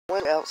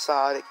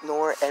outside,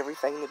 ignore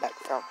everything in the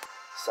background.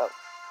 So,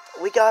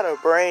 we got a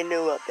brand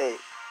new update.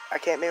 I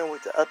can't remember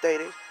what the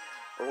update is,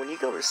 but when you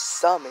go to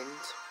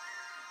summons,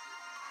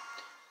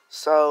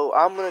 so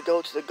I'm gonna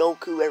go to the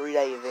Goku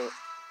everyday event.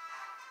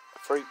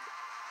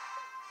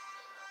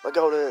 I'll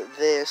go to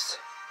this,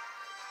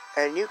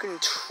 and you can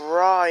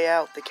try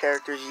out the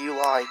characters you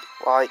like.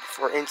 Like,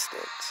 for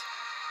instance,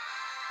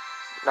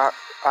 not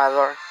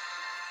either.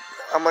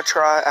 I'm gonna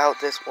try out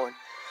this one,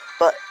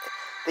 but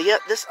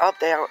this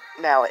update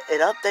now,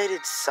 it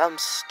updated some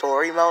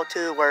story mode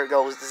too, where it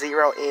goes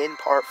 0 in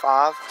part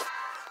 5.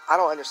 I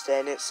don't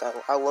understand it,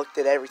 so I looked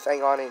at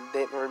everything on it and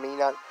didn't mean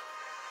nothing.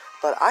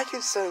 But I can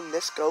assume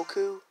this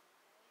Goku,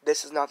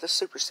 this is not the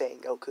Super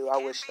Saiyan Goku. I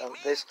wish so.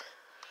 This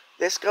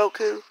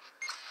Goku,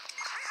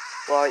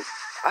 like,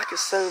 I can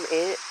assume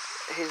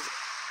his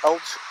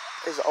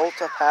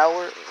ultra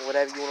power,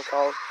 whatever you want to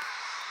call it,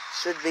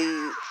 should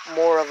be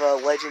more of a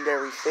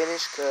legendary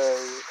finish,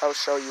 because I'll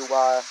show you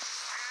why.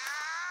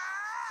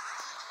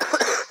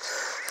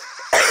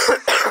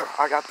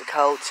 I got the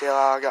cold till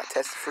I got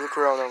tested for the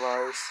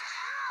coronavirus.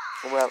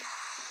 Well,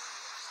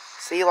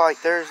 see,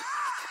 like, there's,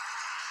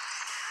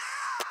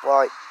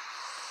 like,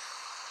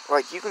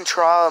 you can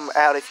try them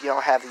out if you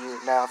don't have a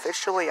unit. Now,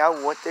 officially, I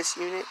want this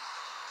unit,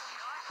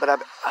 but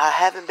I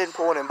haven't been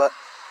pulling him, but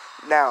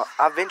now,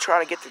 I've been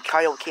trying to get the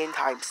Kaioken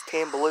times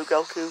 10 Blue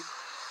Goku.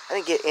 I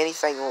didn't get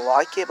anything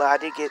like it, but I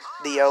did get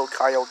the old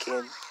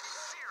Kaioken.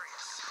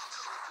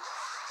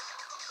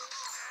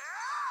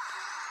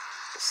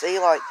 See,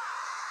 like,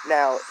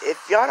 now, if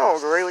y'all don't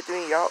agree with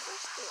me, y'all,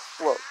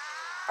 look,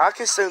 I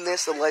consider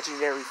this a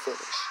legendary finish.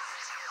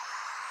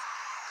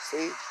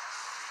 See?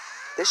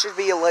 This should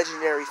be a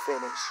legendary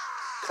finish,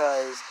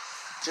 because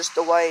just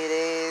the way it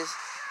is,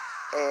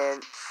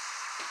 and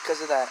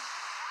because of that.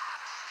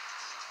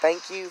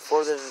 Thank you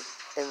for the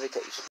invitation.